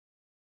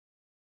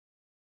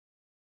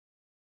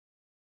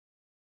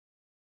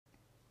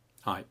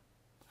Hi,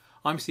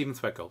 I'm Stephen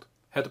Threadgold,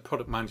 Head of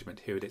Product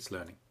Management here at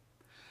itslearning.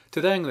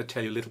 Today I'm going to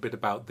tell you a little bit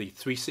about the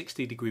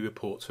 360-degree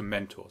reports from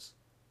mentors.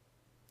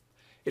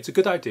 It's a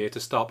good idea to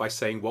start by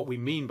saying what we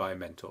mean by a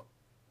mentor.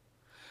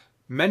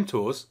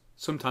 Mentors,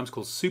 sometimes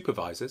called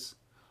supervisors,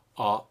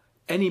 are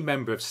any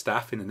member of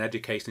staff in an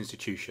education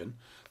institution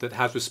that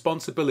has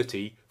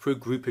responsibility for a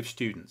group of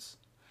students.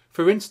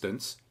 For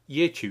instance,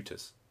 year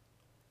tutors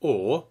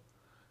or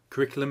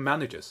curriculum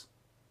managers.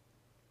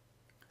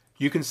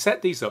 You can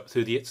set these up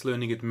through the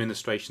itslearning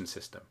administration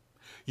system.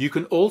 You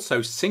can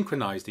also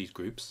synchronize these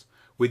groups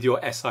with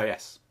your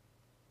SIS.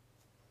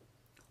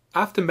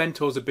 After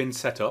mentors have been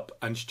set up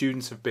and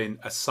students have been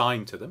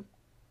assigned to them,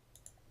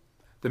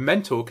 the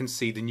mentor can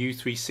see the new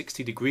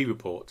 360-degree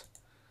report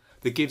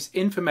that gives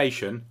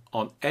information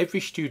on every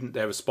student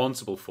they're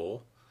responsible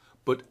for,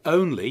 but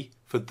only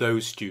for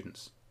those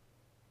students.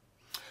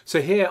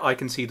 So here I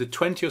can see the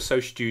 20 or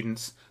so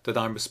students that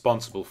I'm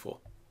responsible for.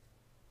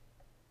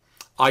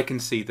 I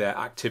can see their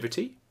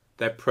activity,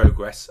 their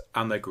progress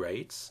and their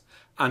grades,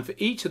 and for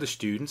each of the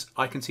students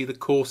I can see the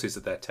courses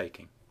that they're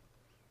taking.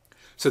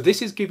 So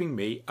this is giving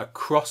me a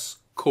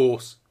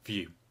cross-course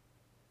view.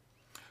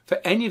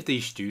 For any of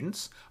these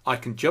students I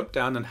can jump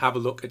down and have a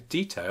look at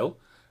detail,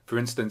 for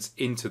instance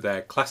into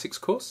their classics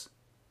course,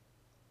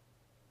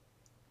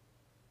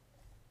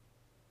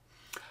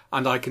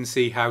 and I can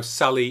see how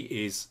Sally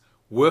is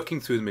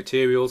working through the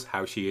materials,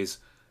 how she is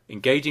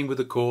engaging with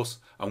the course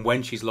and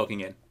when she's logging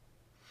in.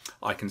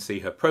 I can see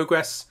her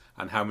progress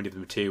and how many of the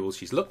materials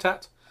she's looked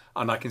at,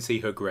 and I can see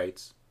her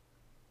grades.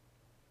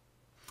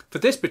 For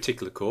this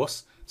particular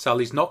course,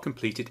 Sally's not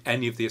completed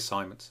any of the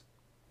assignments.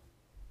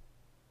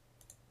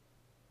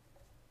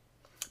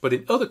 But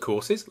in other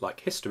courses,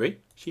 like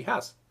history, she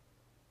has.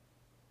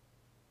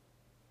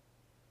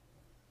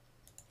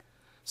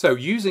 So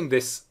using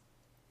this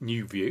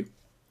new view,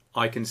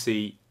 I can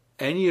see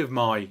any of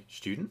my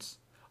students,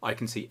 I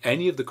can see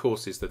any of the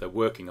courses that they're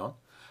working on,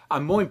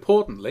 and more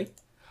importantly,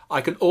 I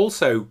can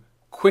also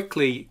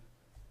quickly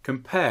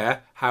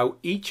compare how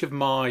each of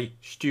my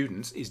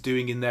students is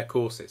doing in their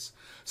courses.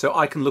 So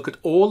I can look at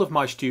all of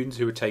my students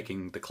who are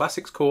taking the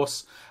classics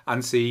course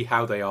and see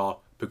how they are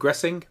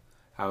progressing,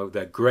 how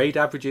their grade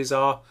averages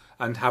are,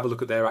 and have a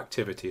look at their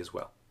activity as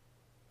well.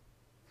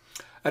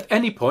 At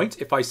any point,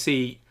 if I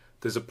see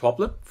there's a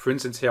problem, for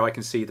instance here I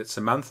can see that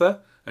Samantha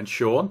and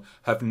Sean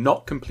have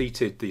not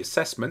completed the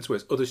assessments,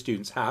 whereas other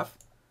students have,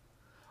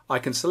 I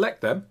can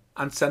select them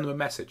and send them a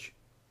message.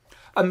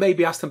 And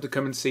maybe ask them to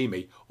come and see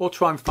me, or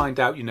try and find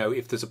out,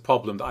 if there's a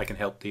problem that I can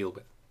help deal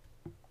with.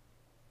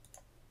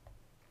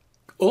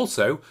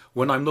 Also,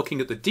 when I'm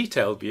looking at the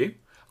detailed view,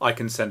 I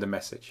can send a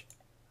message.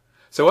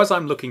 So as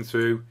I'm looking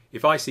through,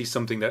 if I see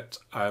something that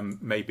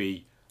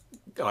maybe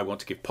I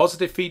want to give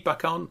positive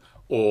feedback on,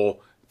 or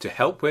to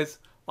help with,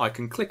 I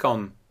can click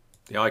on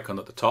the icon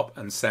at the top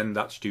and send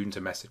that student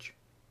a message.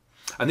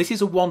 And this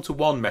is a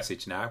one-to-one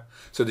message now,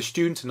 so the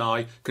student and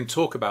I can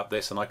talk about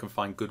this and I can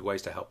find good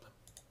ways to help them.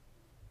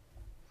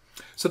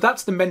 So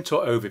that's the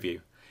mentor overview.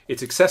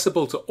 It's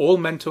accessible to all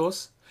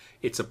mentors,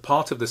 it's a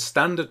part of the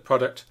standard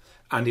product,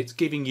 and it's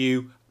giving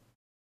you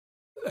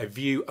a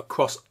view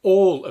across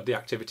all of the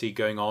activity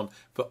going on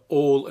for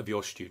all of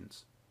your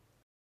students.